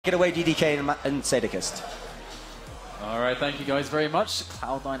Get away, DDK and Sadicist. All right, thank you guys very much.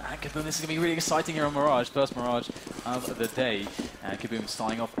 Cloud9 and Kabum. This is going to be really exciting here on Mirage. First Mirage of the day. And Kabum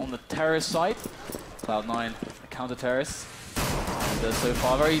starting off on the terrorist side. Cloud9, a counter-terrorist. And so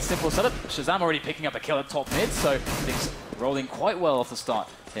far, very simple setup. Shazam already picking up a kill at top mid, so things rolling quite well off the start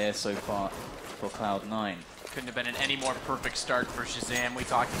here so far for Cloud9. Couldn't have been an any more perfect start for Shazam. We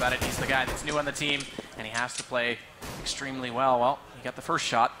talked about it. He's the guy that's new on the team, and he has to play extremely well. Well, he got the first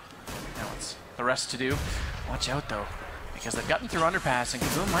shot. Now it's the rest to do. Watch out, though, because they've gotten through underpass, and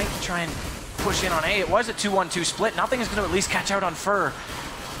Kabum might try and push in on A. It was a 2-1-2 split. Nothing is going to at least catch out on Fur.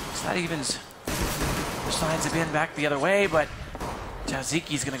 So that evens the signs have been back the other way, but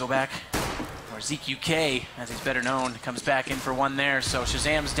Ziki's going to go back. Or ZQK, as he's better known, comes back in for one there. So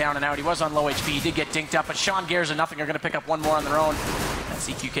Shazam's down and out. He was on low HP. He did get dinked up, but Sean Gares and Nothing are going to pick up one more on their own. And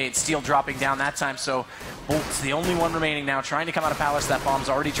ZQK and Steel dropping down that time. So Bolt's the only one remaining now, trying to come out of Palace. That bomb's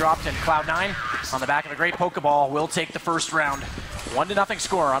already dropped, and Cloud9 on the back of a great Pokeball will take the first round. 1-0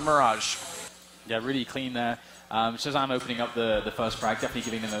 score on Mirage. Yeah, really clean there. Shazam opening up the first frag, definitely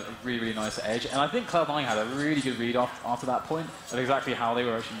giving them a really, really nice edge. And I think Cloud9 had a really good read off after that point of exactly how they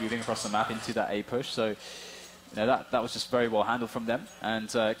were actually moving across the map into that A push. So, you know, that was just very well handled from them. And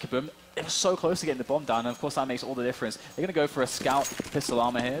Kabum, it was so close to getting the bomb down, and of course that makes all the difference. They're going to go for a scout pistol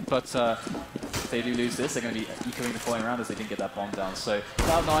armor here, but if they do lose this, they're going to be echoing the following round as they didn't get that bomb down. So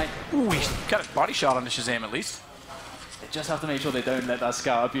Cloud9, ooh, he got a body shot on the Shazam at least. They just have to make sure they don't let that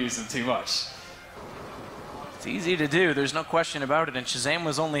scout abuse them too much. It's easy to do, there's no question about it, and Shazam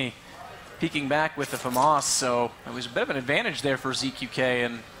was only peeking back with the FAMAS, so it was a bit of an advantage there for ZQK,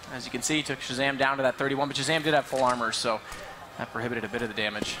 and as you can see, he took Shazam down to that 31, but Shazam did have full armor, so that prohibited a bit of the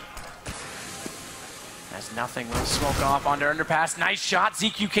damage. As Nothing will smoke off onto underpass. Nice shot,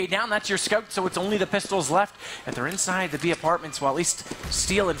 ZQK down, that's your scout, so it's only the pistols left. If they're inside the B apartments, well, at least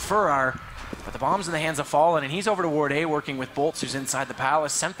Steel and Fur are, but the bomb's in the hands of Fallen, and he's over to Ward A working with Bolts, who's inside the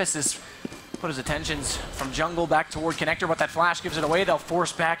Palace. Semphis is put his attentions from jungle back toward connector, but that flash gives it away. They'll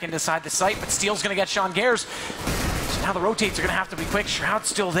force back inside the site, but Steel's going to get Sean Gares. So now the rotates are going to have to be quick. Shroud's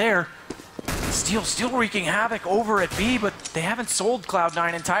still there. Steel still wreaking havoc over at B, but they haven't sold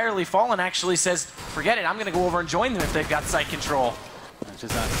Cloud9 entirely. Fallen actually says, forget it, I'm going to go over and join them if they've got site control.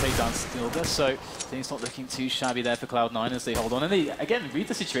 Just that takedown still there, so things not looking too shabby there for Cloud9 as they hold on. And they, again, read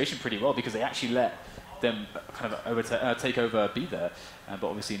the situation pretty well because they actually let them kind of take over B there, but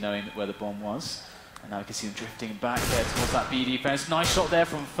obviously knowing where the bomb was. And now we can see them drifting back there towards that B defense. Nice shot there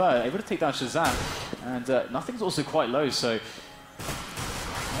from Fur, able to take down Shazam. And Nothing's also quite low, so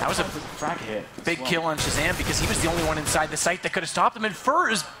that was a frag hit. Big kill on Shazam because he was the only one inside the site that could have stopped him. And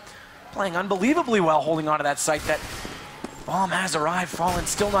Fur is playing unbelievably well, holding onto that site. That bomb has arrived. Fallen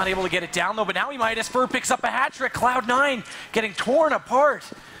still not able to get it down though, but now he might as Fur picks up a hat trick. Cloud9 getting torn apart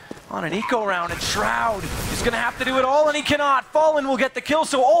on an eco round, and Shroud is going to have to do it all, and he cannot. Fallen will get the kill,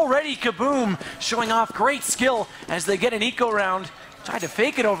 so already Kabum showing off great skill as they get an eco round. Tried to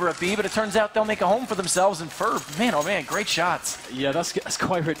fake it over at B, but it turns out they'll make a home for themselves, and Fur, man, oh man, great shots. Yeah, that's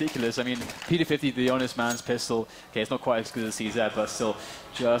quite ridiculous. I mean, P250, the honest man's pistol, okay, it's not quite as good as CZ, but still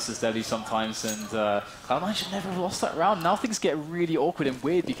just as deadly sometimes, and Cloud9 should never have lost that round. Now things get really awkward and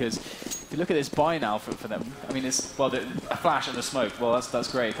weird, because if you look at this buy now for them, I mean, it's, well, a flash and a smoke, well,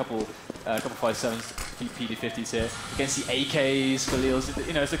 that's great. A couple 5.7s, P250s here. Against the AKs, Khalils,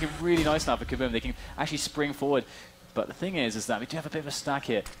 you know, it's looking really nice now for Kabum. They can actually spring forward. But the thing is that we do have a bit of a stack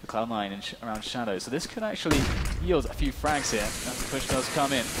here for Cloud9 and around Shadow, so this could actually yield a few frags here as the push does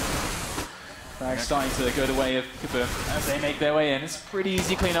come in. Frags starting to go the way of Kabum as they make their way in. It's pretty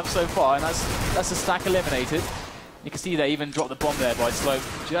easy cleanup so far, and that's a stack eliminated. You can see they even dropped the bomb there by Slope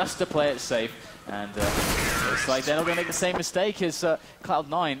just to play it safe, and looks like they're not going to make the same mistake as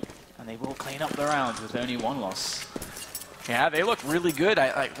Cloud9, and they will clean up the round with only one loss. Yeah, they look really good.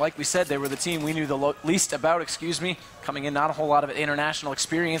 Like we said, they were the team we knew the least about, coming in, not a whole lot of international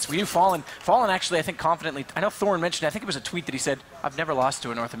experience. We knew Fallen. Fallen actually, I think, confidently, I know Thorn mentioned, I think it was a tweet that he said, I've never lost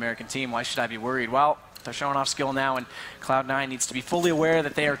to a North American team, why should I be worried? Well, they're showing off skill now, and Cloud9 needs to be fully aware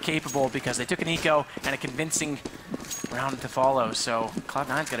that they are capable because they took an eco and a convincing round to follow. So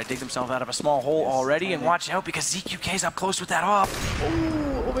Cloud9's got to dig themselves out of a small hole already, and watch out because ZQK's up close with that op.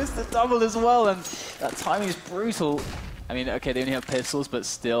 Ooh, almost the double as well, and that timing is brutal. I mean, okay, they only have pistols, but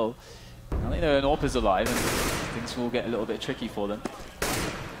still, I think an AWP is alive, and things will get a little bit tricky for them.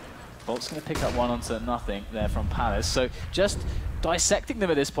 Bolt's going to pick up one onto Nothing there from Palace, so just dissecting them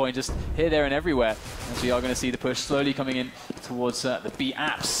at this point, just here, there, and everywhere, as we are going to see the push slowly coming in towards the B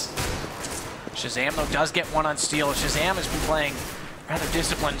apps. Shazam, though, does get one on Steel. Shazam has been playing rather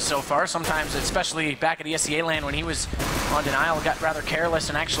disciplined so far. Sometimes, especially back at ESEA land when he was on denial, got rather careless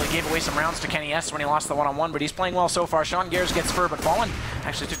and actually gave away some rounds to Kenny S when he lost the one-on-one, but he's playing well so far. Sean Gers gets Fur, but Fallen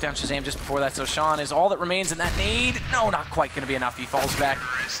actually took down Shazam just before that, so Sean is all that remains in that nade. No, not quite going to be enough. He falls back,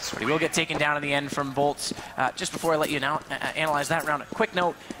 but he will get taken down in the end from Bolts. Just before I let you now analyze that round, a quick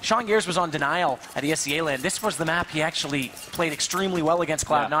note, Sean Gers was on denial at ESEA land. This was the map he actually played extremely well against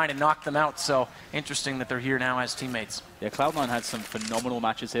Cloud9 and knocked them out, so interesting that they're here now as teammates. Yeah, Cloud9 had some phenomenal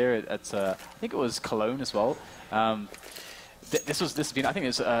matches here at I think it was Cologne as well. This has been, I think it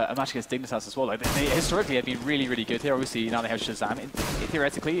was a match against Dignitas as well. Like, they historically have been really, really good here. Obviously, now they have Shazam.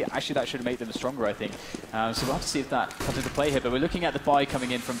 Theoretically, actually, that should make them stronger, I think. So we'll have to see if that comes into play here. But we're looking at the buy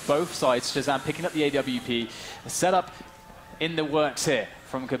coming in from both sides. Shazam picking up the AWP. The setup in the works here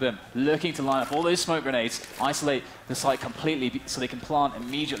from Kabum, looking to line up all those smoke grenades, isolate the site completely so they can plant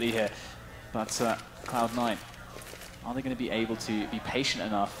immediately here. But Cloud9, are they going to be able to be patient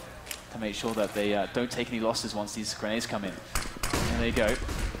enough to make sure that they don't take any losses once these grenades come in? There they go.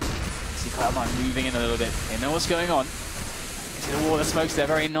 See Cloud9 moving in a little bit. They know what's going on. See the wall of smokes there,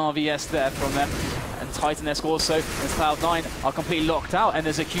 very Navi-esque there from them. And Titan-esque also, as Cloud9 are completely locked out, and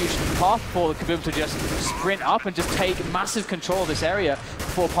there's a huge path for Kabum to just sprint up and just take massive control of this area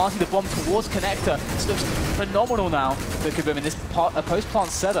before planting the bomb towards Connector. This looks phenomenal now for Kabum in this post-plant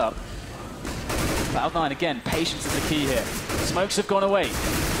setup. Cloud9 again, patience is the key here. Smokes have gone away.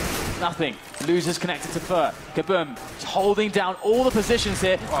 Nothing. Losers connected to Fur. Kabum holding down all the positions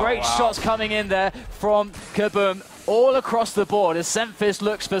here. Great shots coming in there from Kabum all across the board as Semfist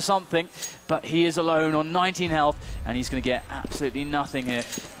looks for something, but he is alone on 19 health, and he's going to get absolutely nothing here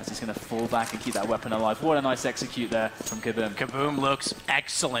as he's going to fall back and keep that weapon alive. What a nice execute there from Kabum. Kabum looks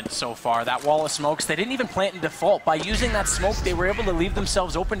excellent so far. That wall of smokes, they didn't even plant in default. By using that smoke, they were able to leave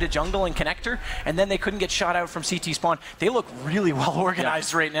themselves open to jungle and connector, and then they couldn't get shot out from CT spawn. They look really well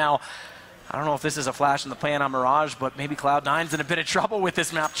organized right now. I don't know if this is a flash in the pan on Mirage, but maybe Cloud9's in a bit of trouble with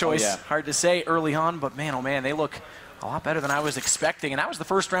this map choice. Hard to say early on, but man, oh man, they look a lot better than I was expecting. And that was the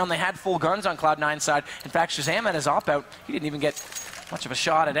first round they had full guns on Cloud9's side. In fact, Shazam had his op-out. He didn't even get much of a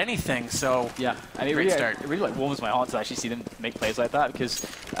shot at anything, so yeah, I mean, it really like warms my heart to actually see them make plays like that, because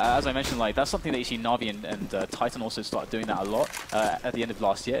as I mentioned, like that's something that you see Navi and Titan also start doing that a lot at the end of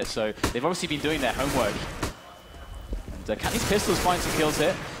last year. So they've obviously been doing their homework. And can these pistols find some kills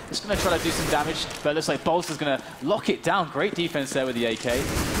here? Just going to try to do some damage, but it looks like Bolts is going to lock it down. Great defense there with the AK.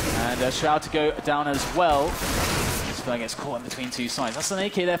 And Shroud to go down as well. This fella gets caught in between two sides. That's an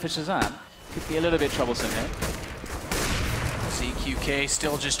AK there for Shazam. Could be a little bit troublesome here. ZQK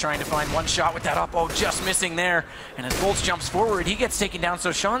still just trying to find one shot with that up. Oh, just missing there. And as Bolts jumps forward, he gets taken down.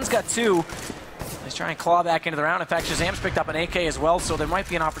 So Sean's got two. He's trying to claw back into the round. In fact, Shazam's picked up an AK as well, so there might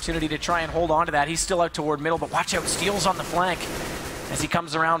be an opportunity to try and hold on to that. He's still out toward middle, but watch out, Steele's on the flank as he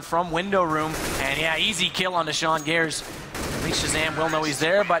comes around from window room. And yeah, easy kill onto Sean Gers. At least Shazam will know he's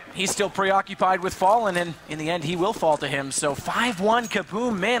there, but he's still preoccupied with Fallen, and in the end, he will fall to him. So 5-1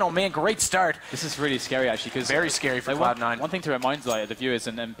 Kabum, man, oh man, great start. This is really scary, actually, because very scary for Cloud9. One thing to remind the viewers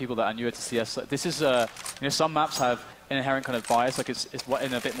and people that are newer to CS, this is, you know, some maps have an inherent kind of bias, like it's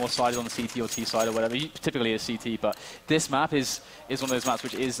in a bit more sided on the CT or T side or whatever. Typically it's CT, but this map is one of those maps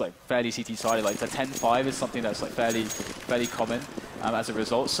which is like fairly CT sided. Like the 10-5 is something that's like fairly common as a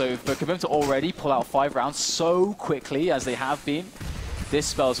result. So for Kabum to already pull out 5 rounds so quickly as they have been, this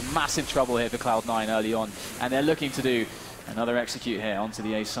spells massive trouble here for Cloud9 early on, and they're looking to do another execute here onto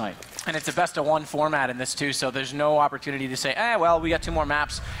the A site. And it's a best-of-1 format in this too, so there's no opportunity to say, well, we got 2 more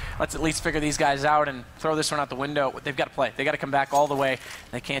maps. Let's at least figure these guys out and throw this one out the window. They've got to play. They've got to come back all the way.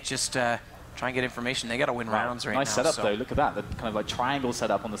 They can't just try and get information. They got to win rounds right now. Nice setup though. Look at that. The kind of like triangle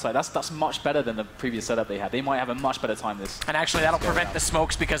setup on the side. That's much better than the previous setup they had. They might have a much better time this. And actually that'll prevent the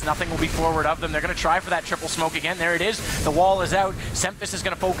smokes because nothing will be forward of them. They're going to try for that triple smoke again. There it is. The wall is out. Semfist is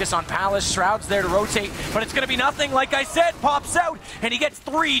going to focus on Palace. Shroud's there to rotate, but it's going to be nothing. Like I said, pops out, and he gets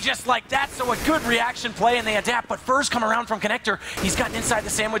 3 just like that. So a good reaction play, and they adapt. But first come around from Connector. He's gotten inside the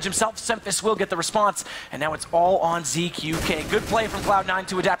sandwich himself. Semfist will get the response, and now it's all on ZQK. Good play from Cloud9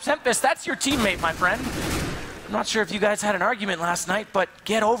 to adapt. Semfist, that's your teammate, my friend. I'm not sure if you guys had an argument last night, but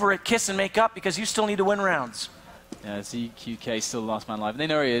get over it, kiss and make up, because you still need to win rounds. Yeah, ZQK still the last man alive. And they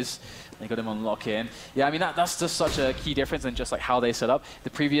know he is. They got him on lock-in. Yeah, I mean, that's just such a key difference in just like how they set up.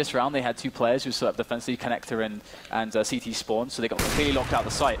 The previous round, they had 2 players who set up defensively, Connector and CT Spawn, so they got completely locked out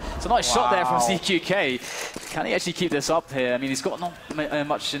the site. It's a nice shot there from ZQK. Can he actually keep this up here? I mean, he's got not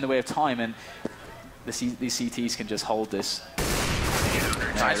much in the way of time, and these CTs can just hold this.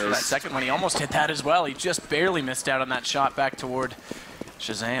 Nice for that second one. He almost hit that as well. He just barely missed out on that shot back toward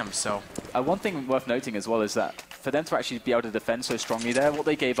Shazam. So one thing worth noting as well is that for them to actually be able to defend so strongly there, what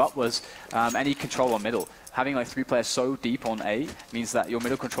they gave up was any control on middle. Having like 3 players so deep on A means that your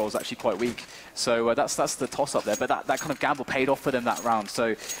middle control is actually quite weak. So that's the toss-up there. But that kind of gamble paid off for them that round. So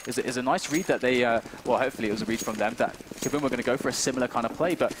it's a nice read that they, well, hopefully it was a read from them, that Kabum were going to go for a similar kind of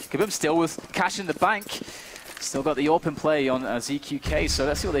play. But Kabum still with cash in the bank. Still got the AWP in play on ZQK. So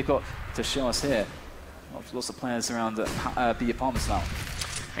let's see what they've got to show us here. Lots of players around B Apartments now.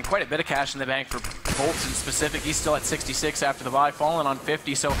 And quite a bit of cash in the bank for Bolts in specific. He's still at 66 after the buy, fallen on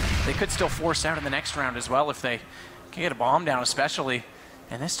 50, so they could still force out in the next round as well if they can get a bomb down especially.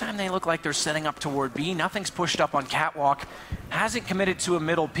 And this time they look like they're setting up toward B. Nothing's pushed up on Catwalk. Hasn't committed to a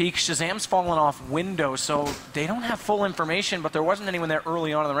middle peak. Shazam's fallen off window, so they don't have full information, but there wasn't anyone there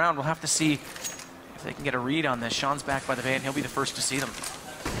early on in the round. We'll have to see if they can get a read on this. Sean's back by the van. He'll be the first to see them.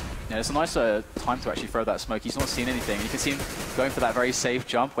 Yeah, it's a nice time to actually throw that smoke. He's not seen anything. You can see him going for that very safe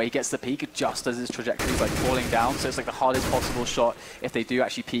jump where he gets the peak just as his trajectory is like falling down. So it's like the hardest possible shot if they do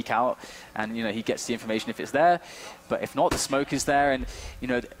actually peek out, and you know he gets the information if it's there. But if not, the smoke is there, and you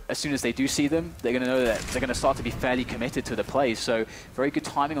know as soon as they do see them, they're going to know that they're going to start to be fairly committed to the play. So very good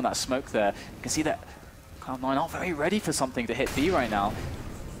timing on that smoke there. You can see that Cloud9 aren't very ready for something to hit B right now.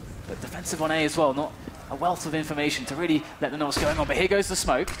 But defensive on A as well, not a wealth of information to really let them know what's going on. But here goes the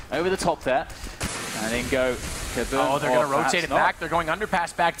smoke over the top there. And then go Kabum. Oh, they're going to rotate it back. They're going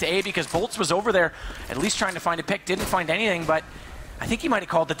underpass back to A because Bolts was over there at least trying to find a pick. Didn't find anything, but I think he might have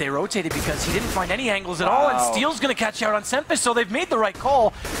called that they rotated because he didn't find any angles at all. And Steel's going to catch out on Sempis, so they've made the right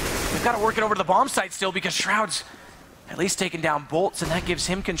call. They've got to work it over to the bomb site still because Shroud's at least taking down Bolts, and that gives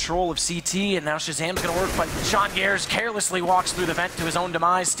him control of CT, and now Shazam's going to work, but Sean Gares carelessly walks through the vent to his own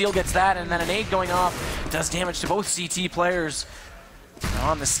demise. Steel gets that, and then an nade going off does damage to both CT players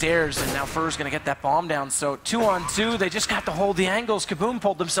on the stairs, and now Fur's going to get that bomb down. So 2-on-2, they just got to hold the angles. Kabum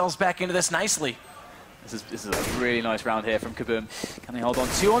pulled themselves back into this nicely. This is a really nice round here from Kabum. Can they hold on?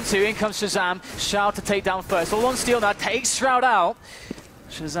 2-on-2, in comes Shazam. Shroud to take down first. All on Steel now, takes Shroud out.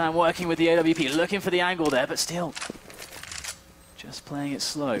 Shazam working with the AWP, looking for the angle there, but still just playing it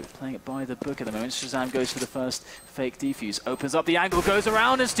slow, playing it by the book at the moment. Shazam goes for the first fake defuse, opens up the angle, goes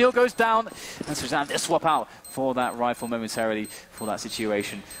around, and Steel goes down. And Shazam did swap out for that rifle momentarily for that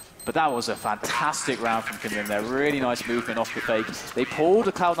situation. But that was a fantastic round from Kabum there. Really nice movement off the fake. They pulled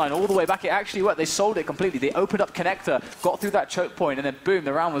the Cloud9 all the way back. It actually worked. They sold it completely. They opened up connector, got through that choke point, and then boom,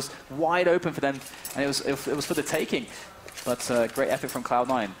 the round was wide open for them. And it was for the taking. But great effort from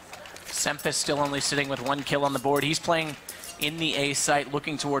Cloud9. Sempis still only sitting with 1 kill on the board. He's playing in the A site,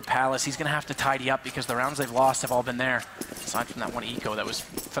 looking toward Palace. He's going to have to tidy up because the rounds they've lost have all been there. Aside from that one eco, that was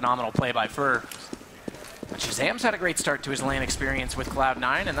phenomenal play by Fur. But Shazam's had a great start to his LAN experience with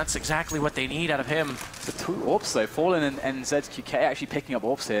Cloud9, and that's exactly what they need out of him. The 2 AWPs though, Fallen and ZQK actually picking up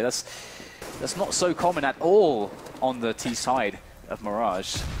AWPs here. That's not so common at all on the T side of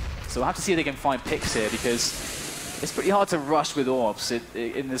Mirage. So we'll have to see if they can find picks here, because it's pretty hard to rush with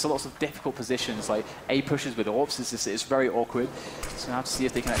AWPs. And there's lots of difficult positions, like A pushes with AWPs. It's very awkward. So we'll have to see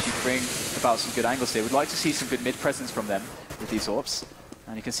if they can actually bring about some good angles here. We'd like to see some good mid presence from them with these AWPs.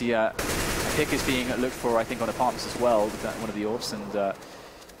 And you can see a pick is being looked for, I think, on Apartments as well, with that one of the AWPs. And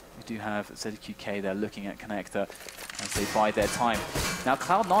we do have ZQK there looking at connector as they bide their time. Now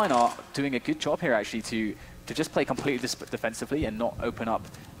Cloud9 are doing a good job here actually to just play completely defensively and not open up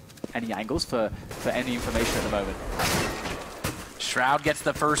any angles for any information at the moment. Shroud gets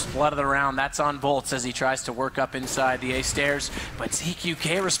the first blood of the round. That's on Bolts as he tries to work up inside the A stairs. But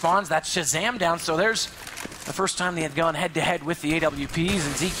ZQK responds. That's Shazam down. So there's the first time they had gone head-to-head with the AWPs,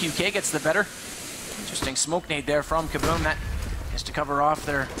 and ZQK gets the better. Interesting smoke nade there from Kabum. That is to cover off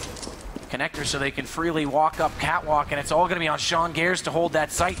their connector so they can freely walk up Catwalk, and it's all going to be on Sean Gares to hold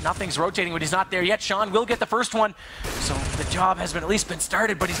that site. Nothing's rotating, but he's not there yet. Sean will get the first one, so the job has been at least been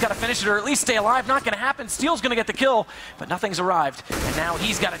started, but he's got to finish it or at least stay alive. Not going to happen. Steel's going to get the kill, but nothing's arrived, and now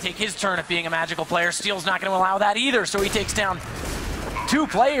he's got to take his turn at being a magical player. Steel's not going to allow that either, so he takes down 2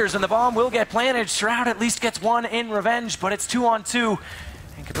 players, and the bomb will get planted. Shroud at least gets 1 in revenge, but it's 2-on-2.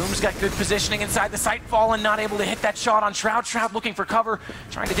 And Kabum's got good positioning inside the site. Fallen not able to hit that shot on Shroud. Shroud looking for cover,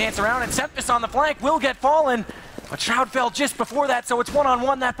 trying to dance around, and Sempis on the flank will get Fallen. But Shroud fell just before that, so it's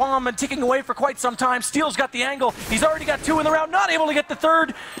 1-on-1. That bomb been ticking away for quite some time. Steel's got the angle. He's already got 2 in the round, not able to get the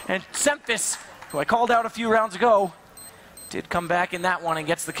 3rd. And Sempis, who I called out a few rounds ago, did come back in that one and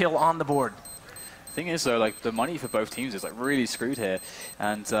gets the kill on the board. Thing is though, like the money for both teams is like really screwed here,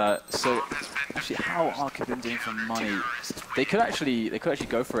 and so actually, how are Kabum doing for money? They could actually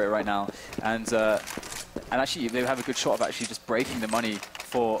go for it right now, and actually they have a good shot of actually just breaking the money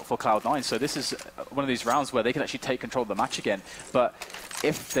for Cloud9. So this is one of these rounds where they can actually take control of the match again. But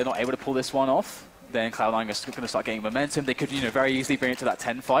if they're not able to pull this one off, then Cloud9 is going to start getting momentum. They could, you know, very easily bring it to that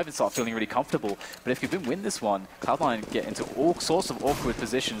 10-5 and start feeling really comfortable. But if Kabum win this one, Cloud9 get into all sorts of awkward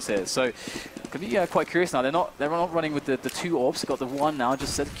positions here. So it could be quite curious now. They're not running with the 2 orbs. They've got the 1 now,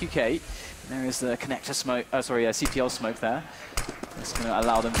 just set QK. There is the connector smoke, CPL smoke there. It's going to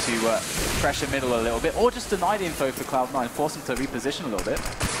allow them to pressure middle a little bit, or just deny the info for Cloud9, force them to reposition a little bit.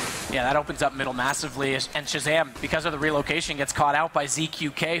 Yeah, that opens up middle massively, and Shazam, because of the relocation, gets caught out by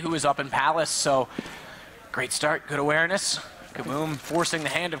ZQK, who is up in Palace, so great start, good awareness. Kabum forcing the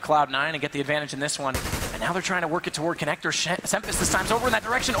hand of Cloud9 and get the advantage in this one. And now they're trying to work it toward connector. Sempis this time's over in that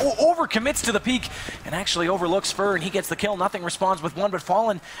direction. Oh, overcommits to the peak and actually overlooks Fur, and he gets the kill. Nothing responds with 1, but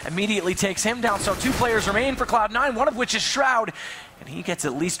Fallen immediately takes him down. So 2 players remain for Cloud9, one of which is Shroud, and he gets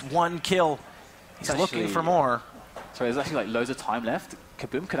at least 1 kill. He's looking for more. So there's actually like loads of time left.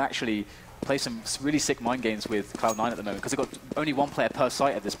 Kabum could actually play some really sick mind games with Cloud9 at the moment, because they've got only 1 player per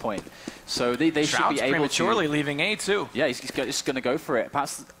site at this point. So they should be able prematurely leaving A too. Yeah, he's just going to go for it.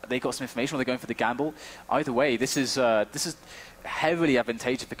 Perhaps they got some information, or they're going for the gamble. Either way, this is heavily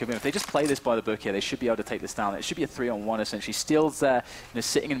advantageous for Kabum. If they just play this by the book here, they should be able to take this down. It should be a 3-on-1 essentially. Steel's there, you know,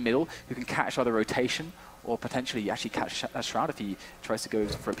 sitting in the middle, who can catch either rotation or potentially actually catch Shroud if he tries to go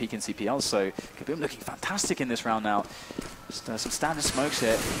for a peek in CPL. So Kabum looking fantastic in this round now. Just some standard smokes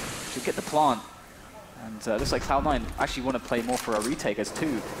here. Should get the plant. And looks like Cloud9 actually want to play more for a retake as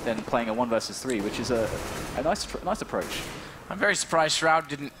 2 than playing a 1 versus 3, which is a nice approach. I'm very surprised Shroud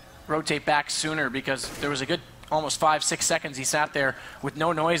didn't rotate back sooner, because there was a good almost 5-6 seconds he sat there with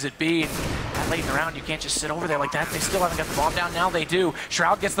no noise at B. That late in the round, you can't just sit over there like that. They still haven't got the bomb down. Now they do.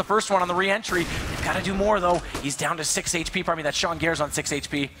 Shroud gets the first one on the re-entry. They've got to do more, though. He's down to 6 HP. Pardon me, that's Sean Gare's on 6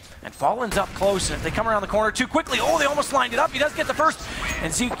 HP. And Fallen's up close, and if they come around the corner too quickly, oh, they almost lined it up. He does get the first,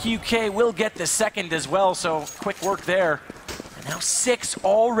 and ZQK will get the second as well, so quick work there. And now 6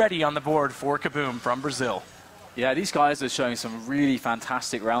 already on the board for Kabum from Brazil. Yeah, these guys are showing some really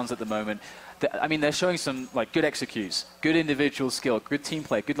fantastic rounds at the moment. I mean, they're showing some like good executes, good individual skill, good team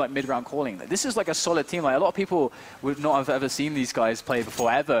play, good like mid-round calling. This is like a solid team. Like a lot of people would not have ever seen these guys play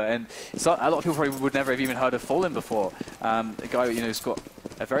before ever, and a lot of people probably would never have even heard of Fallen before. A guy, you know, who's got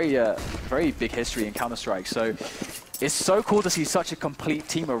a very big history in Counter-Strike. So it's so cool to see such a complete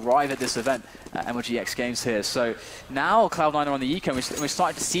team arrive at this event at MLG X Games here. So now Cloud9 are on the eco, and we're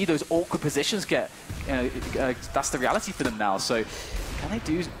starting to see those awkward positions get. You know, that's the reality for them now. So. Can they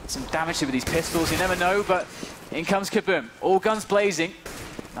do some damage with these pistols? You never know, but in comes Kabum. All guns blazing.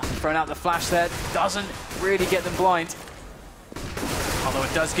 Nothing thrown out the flash there. Doesn't really get them blind. Although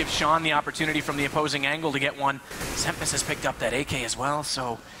it does give Sean the opportunity from the opposing angle to get one. Sempis has picked up that AK as well,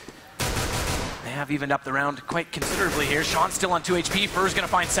 so they have evened up the round quite considerably here. Sean's still on 2 HP. Fur's going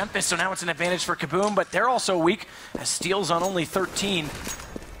to find Sempis, so now it's an advantage for Kabum, but they're also weak as Steel's on only 13.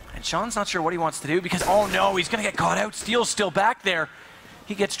 And Sean's not sure what he wants to do because, oh no, he's going to get caught out. Steel's still back there.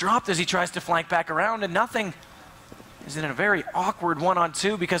 He gets dropped as he tries to flank back around, and nothing is in a very awkward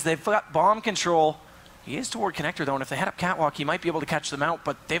 1-on-2 because they've got bomb control. He is toward connector, though, and if they head up catwalk, he might be able to catch them out,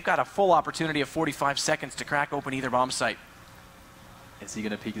 but they've got a full opportunity of 45 seconds to crack open either bomb site. Is he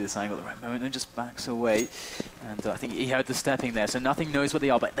going to peek at this angle at the right moment and just backs away? And I think he heard the stepping there, so nothing knows what they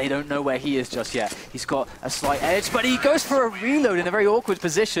are, but they don't know where he is just yet. He's got a slight edge, but he goes for a reload in a very awkward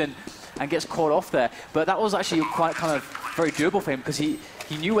position and gets caught off there. But that was actually quite kind of very doable for him because he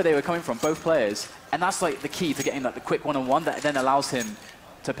knew where they were coming from, both players. And that's like the key to getting like the quick 1-on-1 that then allows him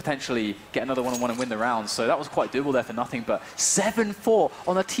to potentially get another 1-on-1 and win the round. So that was quite doable there for nothing, but 7-4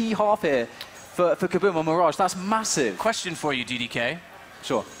 on the T-half here for Kabum on Mirage. That's massive. Question for you, DDK.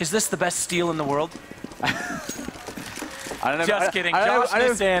 Sure. Is this the best steal in the world? I don't know. Just kidding. Josh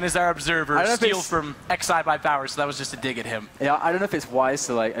Nissan is our observer. Steal from XI by Power, so that was just a dig at him. Yeah, I don't know if it's wise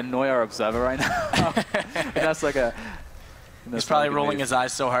to like annoy our observer right now. That's like a... He's probably rolling his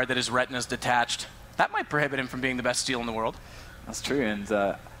eyes so hard that his retina's detached. That might prohibit him from being the best steal in the world. That's true, and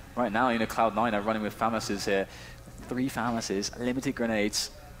right now, you know, Cloud9 are running with FAMASes here. 3 FAMASes, limited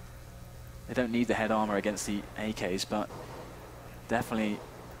grenades. They don't need the head armor against the AKs, but definitely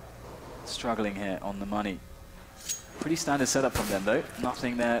struggling here on the money. Pretty standard setup from them, though.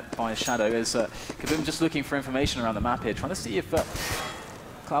 Nothing there by a shadow. As Kabum just looking for information around the map here, trying to see if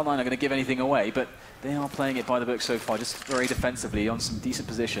Cloud9 are going to give anything away, but they are playing it by the book so far, just very defensively on some decent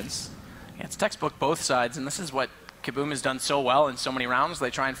positions. Yeah, it's textbook both sides, and this is what Kabum has done so well in so many rounds. They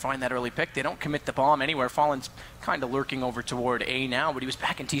try and find that early pick. They don't commit the bomb anywhere. Fallen's kind of lurking over toward A now, but he was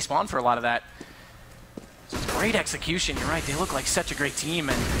back in T-spawn for a lot of that. So it's great execution. You're right. They look like such a great team,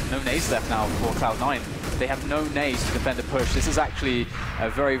 and no nades left now for Cloud9. they have no nades to defend the push. This is actually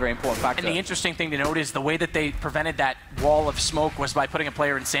a very, very important factor. And the interesting thing to note is the way that they prevented that wall of smoke was by putting a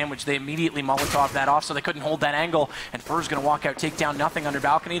player in sandwich. They immediately Molotov that off, so they couldn't hold that angle. And Fur's going to walk out, take down nothing under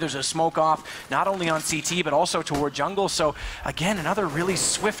balcony. There's a smoke off, not only on CT, but also toward jungle. So, again, another really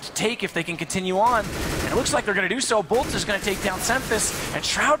swift take if they can continue on. And it looks like they're going to do so. Bolt is going to take down Semphis, and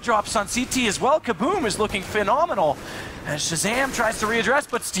Shroud drops on CT as well. Kabum is looking phenomenal. As Shazam tries to readdress,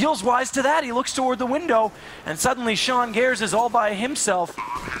 but Steel's wise to that. He looks toward the window, and suddenly Sean Gares is all by himself.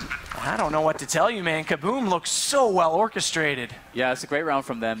 I don't know what to tell you, man. Kabum looks so well orchestrated. Yeah, it's a great round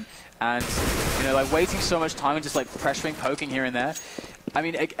from them. And, you know, like waiting so much time and just like pressuring, poking here and there. I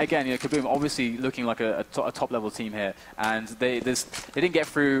mean, again, you know, Kabum obviously looking like a top-level team here, and they didn't get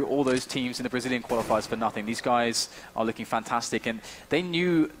through all those teams in the Brazilian qualifiers for nothing. These guys are looking fantastic, and they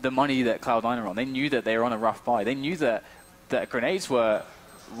knew the money that Cloud9 are on. They knew that they were on a rough buy. They knew that grenades were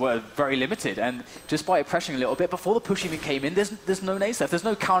very limited, and just by pressuring a little bit before the push even came in, there's no nades left. There's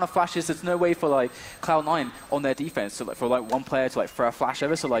no counter flashes. There's no way for like Cloud9 on their defense to, like, for like one player to like throw a flash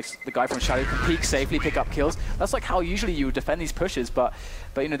over, so like the guy from Shadow can peek safely, pick up kills. That's like how usually you would defend these pushes, but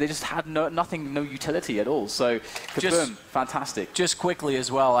you know, they just had no utility at all. So Kabum, fantastic. Just quickly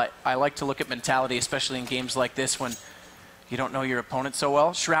as well, I like to look at mentality, especially in games like this when you don't know your opponent so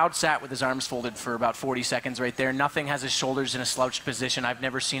well. Shroud sat with his arms folded for about 40 seconds right there. Nothing has his shoulders in a slouched position. I've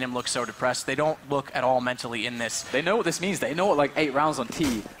never seen him look so depressed. They don't look at all mentally in this. They know what this means. They know what like 8 rounds on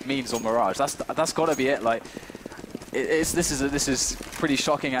T means on Mirage. That's got to be it. Like, this is pretty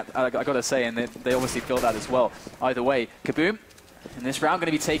shocking. I got to say, and they obviously feel that as well. Either way, Kabum in this round going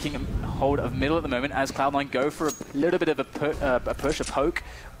to be taking hold of middle at the moment as Cloud9 go for a little bit of a push, a poke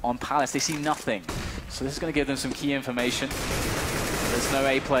on Palace. They see nothing. So this is going to give them some key information. There's no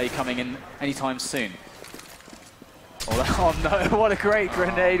A play coming in anytime soon. Oh no, what a great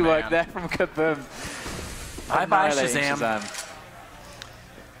grenade work there from Kabum. Bye-bye, Shazam.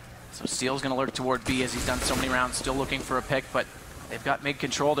 So Steel's going to lurk toward B as he's done so many rounds, still looking for a pick, but they've got mid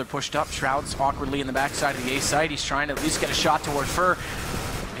control. They're pushed up. Shroud's awkwardly in the backside of the A site. He's trying to at least get a shot toward Fur.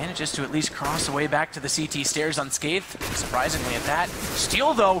 Manages to at least cross the way back to the CT stairs unscathed, surprisingly at that.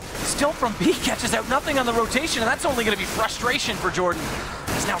 Steel, though, still from B, catches out nothing on the rotation, and that's only going to be frustration for Jordan.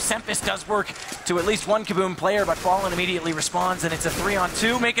 As now Semphis does work to at least one Kabum player, but Fallen immediately responds, and it's a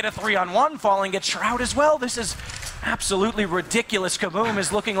 3-on-2. Make it a 3-on-1. Fallen gets Shroud as well. This is absolutely ridiculous. Kabum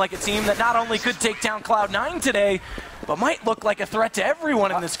is looking like a team that not only could take down Cloud9 today, but might look like a threat to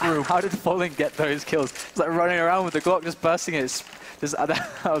everyone in this group. How did Fallen get those kills? It's like running around with the Glock, just bursting it. That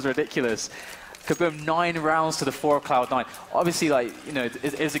was ridiculous. Kabum 9 rounds to the 4 of Cloud9. Obviously, like, you know,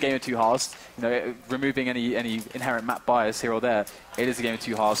 it is a game of 2 halves. You know, removing any inherent map bias here or there, it is a game of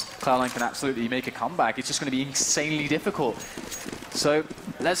 2 halves. Cloud9 can absolutely make a comeback. It's just going to be insanely difficult. So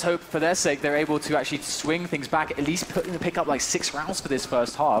let's hope, for their sake, they're able to actually swing things back. At least pick up like 6 rounds for this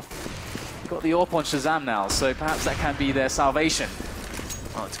first half. Got the AWP on Shazam now, so perhaps that can be their salvation.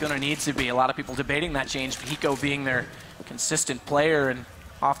 Well, it's going to need to be. A lot of people debating that change. Hiko being their consistent player and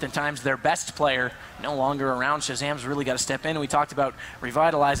oftentimes their best player, no longer around. Shazam's really got to step in. We talked about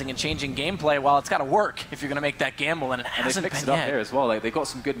revitalizing and changing gameplay. Well, it's got to work if you're going to make that gamble, and it hasn't been yet. They fixed it up here as well. Like, they've got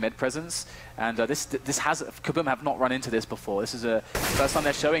some good mid presence, and Kabum have not run into this before. This is the first time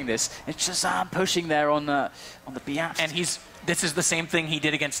they're showing this. It's Shazam pushing there on the B-apps. And this is the same thing he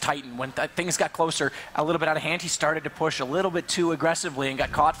did against Titan. When things got closer, a little bit out of hand, he started to push a little bit too aggressively and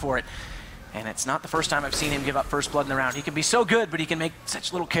got caught for it. And it's not the first time I've seen him give up first blood in the round. He can be so good, but he can make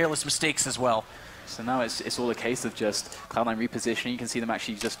such little careless mistakes as well. So now it's all a case of just Cloud9 repositioning. You can see them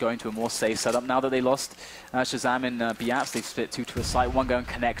actually just going to a more safe setup. Now that they lost Shazam in B-apps, they've split 2 to a site, 1 going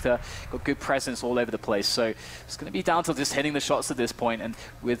connector. Got good presence all over the place. So it's going to be down to just hitting the shots at this point. And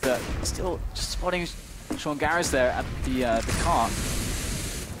with still just spotting Sean Gares there at the car.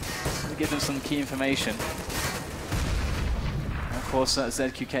 To give them some key information. Of course,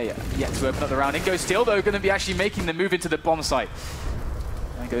 ZQK yet to open up the round. In goes Steel, though, going to be actually making the move into the bomb site.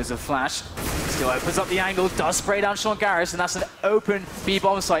 There goes a flash. Steel opens up the angle, does spray down Sean Gares, and that's an open B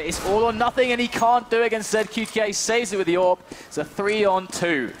bomb site. It's all or nothing, and he can't do it against ZQK. Saves it with the AWP. It's a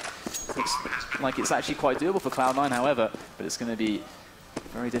 3-on-2. Looks like it's actually quite doable for Cloud9, however, but it's going to be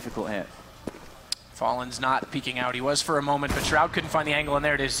very difficult here. Fallen's not peeking out. He was for a moment, but Shroud couldn't find the angle, and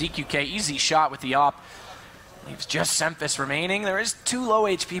there it is. ZQK, easy shot with the AWP. Leaves just Semphis remaining. There is 2 low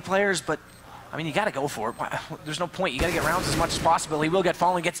HP players, but I mean, you got to go for it. There's no point. You got to get rounds as much as possible. He will get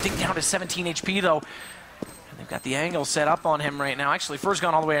Fallen, gets digged down to 17 HP though. And they've got the angle set up on him right now. Actually, Fur's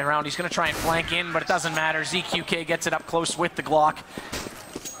gone all the way around. He's going to try and flank in, but it doesn't matter. ZQK gets it up close with the Glock.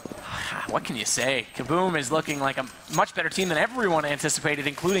 what can you say? Kabum is looking like a much better team than everyone anticipated,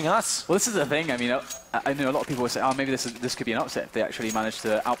 including us. Well, this is the thing. I mean, I know a lot of people will say, oh, maybe this could be an upset if they actually manage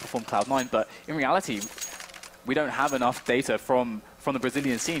to outperform Cloud9, but in reality, we don't have enough data from the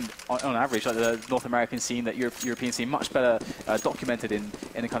Brazilian scene on average, like the North American scene, that European scene, much better documented in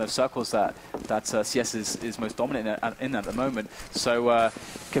the kind of circles that CS is most dominant in at the moment. So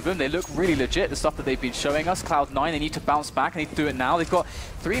Kabum, they look really legit, the stuff that they've been showing us. Cloud9, they need to bounce back, they need to do it now. They've got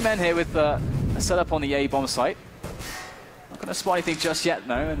 3 men here with a setup on the A bomb site. Not going to spot anything just yet,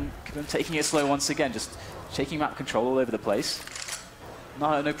 no, and Kabum taking it slow once again, just shaking map control all over the place.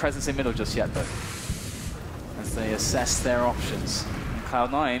 No presence in middle just yet, though, as they assess their options. And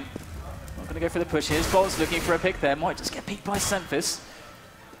Cloud9, not going to go for the push. Here's Bolts looking for a pick there. Might just get peeked by Semphis.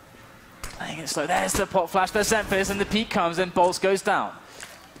 Playing it slow. There's the pot flash by Semphis, and the peek comes, and Bolts goes down.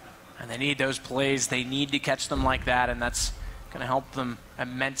 And they need those plays. They need to catch them like that, and that's going to help them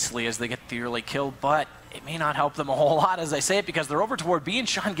immensely as they get the early kill. But it may not help them a whole lot, as I say it, because they're over toward B, and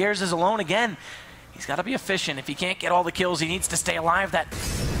Sean Gares is alone again. He's got to be efficient. If he can't get all the kills, he needs to stay alive. That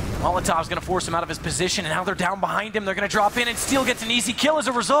Molotov's going to force him out of his position, and now they're down behind him. They're going to drop in, and Steel gets an easy kill as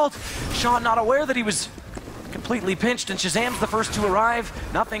a result. Sean not aware that he was completely pinched, and Shazam's the first to arrive.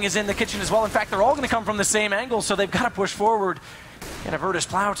 Nothing is in the kitchen as well. In fact, they're all going to come from the same angle, so they've got to push forward in a Virtus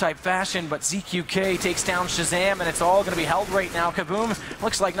Plow type fashion, but ZQK takes down Shazam, and it's all going to be held right now. Kabum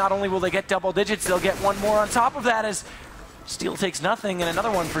looks like not only will they get double digits, they'll get one more on top of that as Steel takes nothing, and another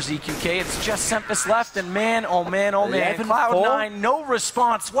one for ZQK. It's just Semphis left, and man, oh man, oh man. Cloud9, no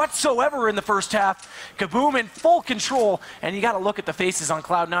response whatsoever in the first half. Kabum in full control, and you got to look at the faces on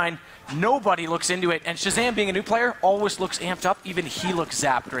Cloud9. Nobody looks into it, and Shazam, being a new player, always looks amped up. Even he looks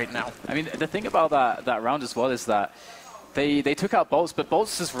zapped right now. I mean, the thing about that round as well is that they took out Bolts, but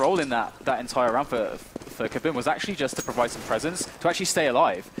Bolts' role in that entire round for Kabum was actually just to provide some presence, to actually stay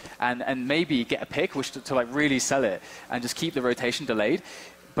alive, and maybe get a pick, which to like really sell it, and just keep the rotation delayed.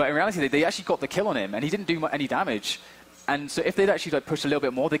 But in reality, they actually got the kill on him, and he didn't do any damage. And so if they'd actually like pushed a little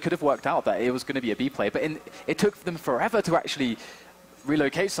bit more, they could have worked out that it was going to be a B play. But it took them forever to actually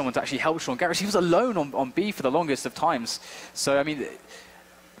relocate someone to actually help Sean Gares. He was alone on B for the longest of times. So, I mean,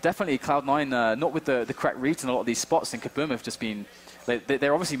 definitely Cloud9, not with the correct reads in a lot of these spots, and Kabum have just been,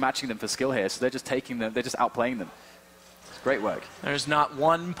 they're obviously matching them for skill here, so they're just taking them, they're just outplaying them. It's great work. There's not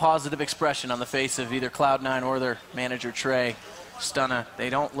one positive expression on the face of either Cloud9 or their manager, Trey. Stunna.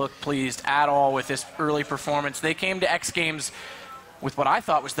 They don't look pleased at all with this early performance. They came to X Games with what I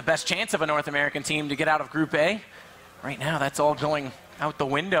thought was the best chance of a North American team to get out of Group A. Right now, that's all going out the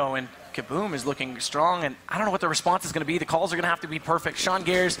window, and Kabum is looking strong, and I don't know what the response is going to be. The calls are going to have to be perfect. Sean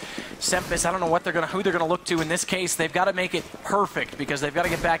Gares, Semphis, I don't know who they're going to look to in this case. They've got to make it perfect because they've got to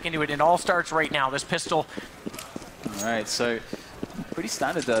get back into it. It all starts right now. This pistol. All right, so pretty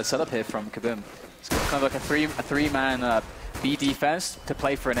standard setup here from Kabum. It's got kind of like a three-man B defense to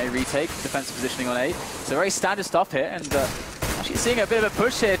play for an A retake, defensive positioning on A. So very standard stuff here, and actually seeing a bit of a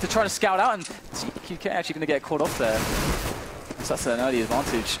push here to try to scout out, and ZQK actually going to get caught off there. So that's an early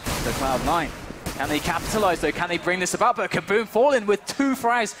advantage for Cloud9. Can they capitalize though? Can they bring this about? But Kabum falling with 2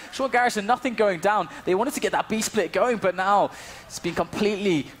 frags. Sean Gares and nothing going down. They wanted to get that B split going, but now it's been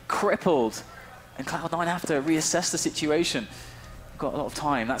completely crippled. And Cloud9 have to reassess the situation. Got a lot of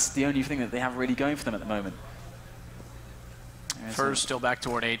time. That's the only thing that they have really going for them at the moment. First still back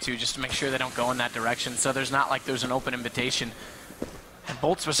toward A2 just to make sure they don't go in that direction. So there's not like there's an open invitation. And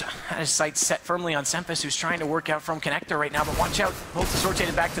Bolts had his sights set firmly on Semphis, who's trying to work out from Connector right now, but watch out, Bolts is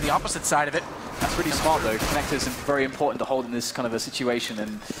rotated back to the opposite side of it. That's really smart though. Connector is very important to hold in this kind of a situation,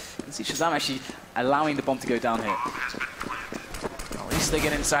 and you can see Shazam actually allowing the bomb to go down here. Well, at least they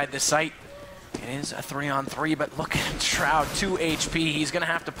get inside this site. It is a 3-on-3, but look at Shroud, 2 HP. He's going to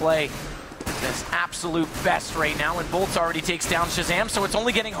have to play his absolute best right now, and Bolts already takes down Shazam, so it's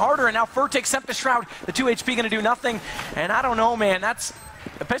only getting harder, and now Fur takes Semphis Shroud. The 2 HP going to do nothing, and I don't know, man. That's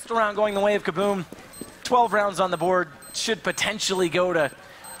a pistol round going the way of Kabum. 12 rounds on the board. Should potentially go to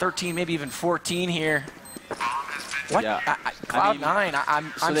 13, maybe even 14 here. What? Yeah. Cloud9,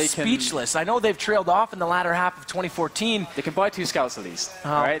 I'm speechless. I know they've trailed off in the latter half of 2014. They can buy 2 scouts at least,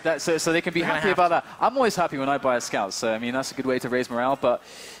 right? So they can be happy about that. I'm always happy when I buy a scout, so I mean that's a good way to raise morale. But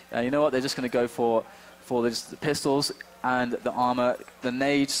you know what? They're just going to go for the pistols and the armor, the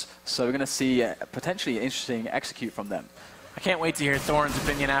nades. So we're going to see potentially interesting execute from them. I can't wait to hear Thorn's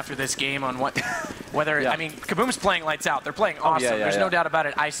opinion after this game on whether I mean, Kabum's playing lights out. They're playing awesome. There's no doubt about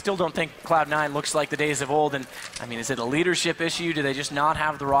it. I still don't think Cloud9 looks like the days of old. And I mean, is it a leadership issue? Do they just not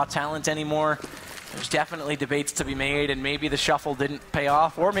have the raw talent anymore? There's definitely debates to be made, and maybe the shuffle didn't pay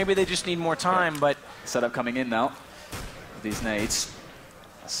off, or maybe they just need more time. But setup coming in now. These nades.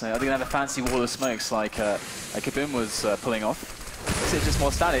 So are they going to have a fancy wall of smokes like Kabum was pulling off? It's just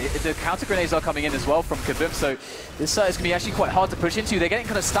more standard. The counter grenades are coming in as well from Kabum, so this is going to be actually quite hard to push into. They're getting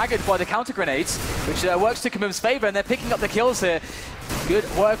kind of staggered by the counter grenades, which works to Kabum's favor, and they're picking up the kills here. Good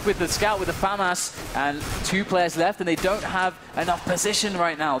work with the scout, with the FAMAS, and 2 players left, and they don't have enough position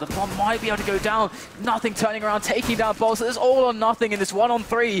right now. The bomb might be able to go down. Nothing turning around, taking down balls. So there's all or nothing in this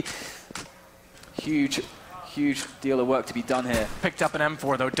 1-on-3. Huge deal of work to be done here. Picked up an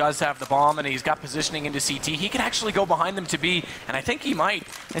M4 though, does have the bomb, and he's got positioning into CT. He could actually go behind them to B, and I think he might.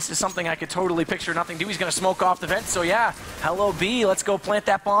 This is something I could totally picture nothing do. He's going to smoke off the vent, so yeah, hello B, let's go plant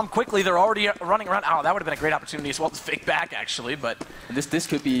that bomb quickly. They're already running around. Oh, that would have been a great opportunity as well to fake back actually, but... And this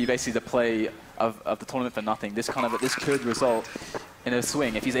could be basically the play of the tournament for nothing. This could result in a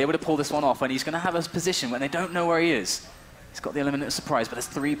swing. If he's able to pull this one off, and he's going to have a position when they don't know where he is. He's got the element of surprise, but there's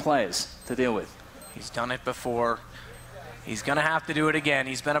 3 players to deal with. He's done it before. He's going to have to do it again.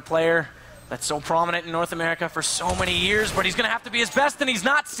 He's been a player that's so prominent in North America for so many years, but he's going to have to be his best, and he's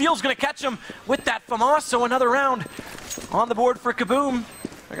not. Steel's going to catch him with that FAMAS, so another round on the board for Kabum.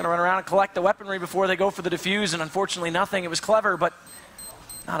 They're going to run around and collect the weaponry before they go for the defuse, and unfortunately nothing. It was clever, but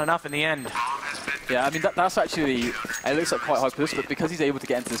not enough in the end. Yeah, I mean, that's actually, it looks like quite hard for this, but because he's able to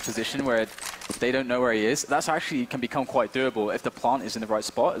get into this position where they don't know where he is, that's actually can become quite doable if the plant is in the right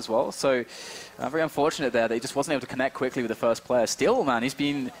spot as well. So, very unfortunate there that he just wasn't able to connect quickly with the first player. Steel, man, he's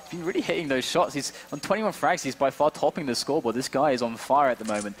been really hitting those shots. He's on 21 frags, he's by far topping the scoreboard. This guy is on fire at the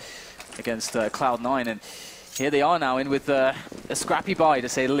moment against Cloud9, and here they are now in with a scrappy buy, to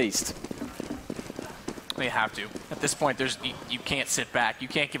say the least. You have to. At this point, you can't sit back. You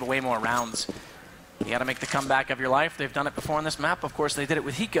can't give away more rounds. You got to make the comeback of your life. They've done it before on this map. Of course, they did it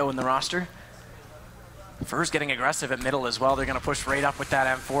with Hiko in the roster. Fur's getting aggressive at middle as well. They're going to push right up with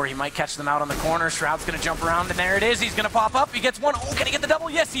that M4. He might catch them out on the corner. Shroud's going to jump around, and there it is. He's going to pop up. He gets one. Oh, can he get the double?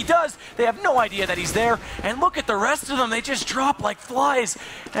 Yes, he does. They have no idea that he's there. And look at the rest of them. They just drop like flies.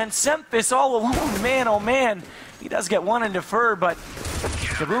 And Semphis all alone. Man, oh man. He does get one into Fur, but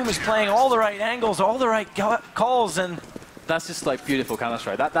Kabum is playing all the right angles, all the right calls, and that's just like beautiful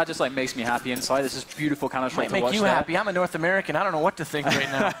Counter-Strike. That just like makes me happy inside. It's just beautiful Counter-Strike to watch. Might make you happy. I'm a North American. I don't know what to think right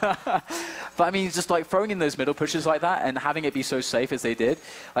now. But I mean, just like throwing in those middle pushes like that and having it be so safe as they did.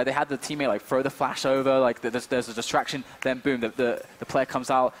 Like they had the teammate like throw the flash over, like there's a distraction, then boom, the player comes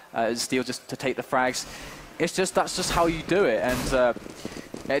out, Steel just to take the frags. It's just, that's just how you do it. And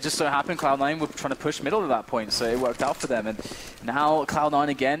it just so happened Cloud9 were trying to push middle at that point, so it worked out for them. And now Cloud9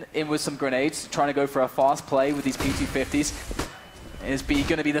 again in with some grenades, trying to go for a fast play with these P250s. Is B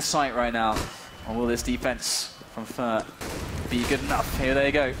going to be the site right now? Or will this defense from Fur be good enough? Here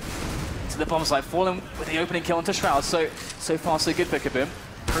they go. To the bomb site, falling with the opening kill onto Shroud. So far so good for Kabum.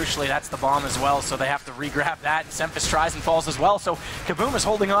 Crucially, that's the bomb as well, so they have to re-grab that. Semphis tries and falls as well, so Kabum is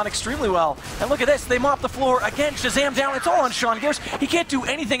holding on extremely well. And look at this, they mop the floor again. Shazam down, it's all on Sean Gears. He can't do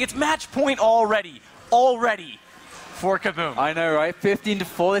anything. It's match point already for Kabum. I know, right?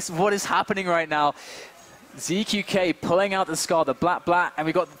 15-4. This is what is happening right now. ZQK pulling out the Scar, the black, and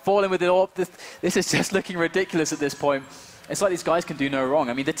we got Fallen with it all. This is just looking ridiculous at this point. It's like these guys can do no wrong.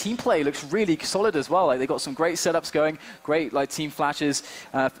 I mean, the team play looks really solid as well. Like they got some great setups going, great like team flashes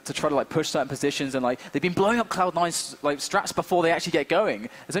to try to like push certain positions, and like they've been blowing up Cloud9's like strats before they actually get going.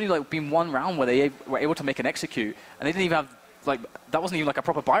 There's only like been one round where they were able to make an execute, and they didn't even have like that wasn't even like a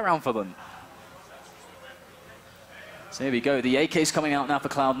proper buy round for them. So here we go. The AK's coming out now for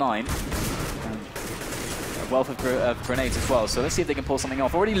Cloud9. A wealth of grenades as well. So let's see if they can pull something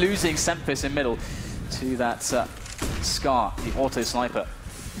off. Already losing Semphis in middle to that Scar, the auto sniper.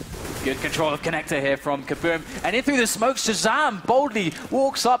 Good control of connector here from Kabum. And in through the smoke, Shazam boldly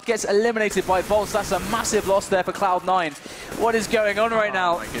walks up, gets eliminated by Volts. That's a massive loss there for Cloud9. What is going on right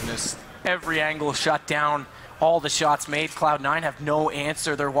now? Oh my goodness. Every angle shut down. All the shots made. Cloud9 have no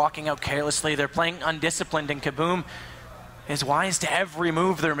answer. They're walking out carelessly. They're playing undisciplined, and Kabum is wise to every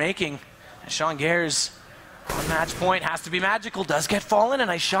move they're making. And Sean Gears on match point has to be magical. Does get Fallen. A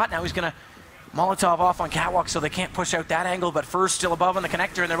nice shot. Now he's going to Molotov off on Catwalk, so they can't push out that angle, but Fur's still above on the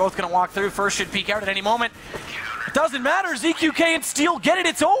connector, and they're both going to walk through. Fur should peek out at any moment. It doesn't matter. ZQK and Steel get it.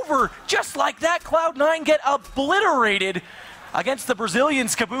 It's over. Just like that, Cloud9 get obliterated against the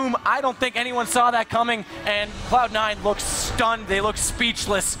Brazilians. Kabum, I don't think anyone saw that coming, and Cloud9 looks stunned. They look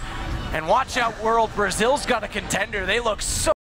speechless. And watch out, world. Brazil's got a contender. They look so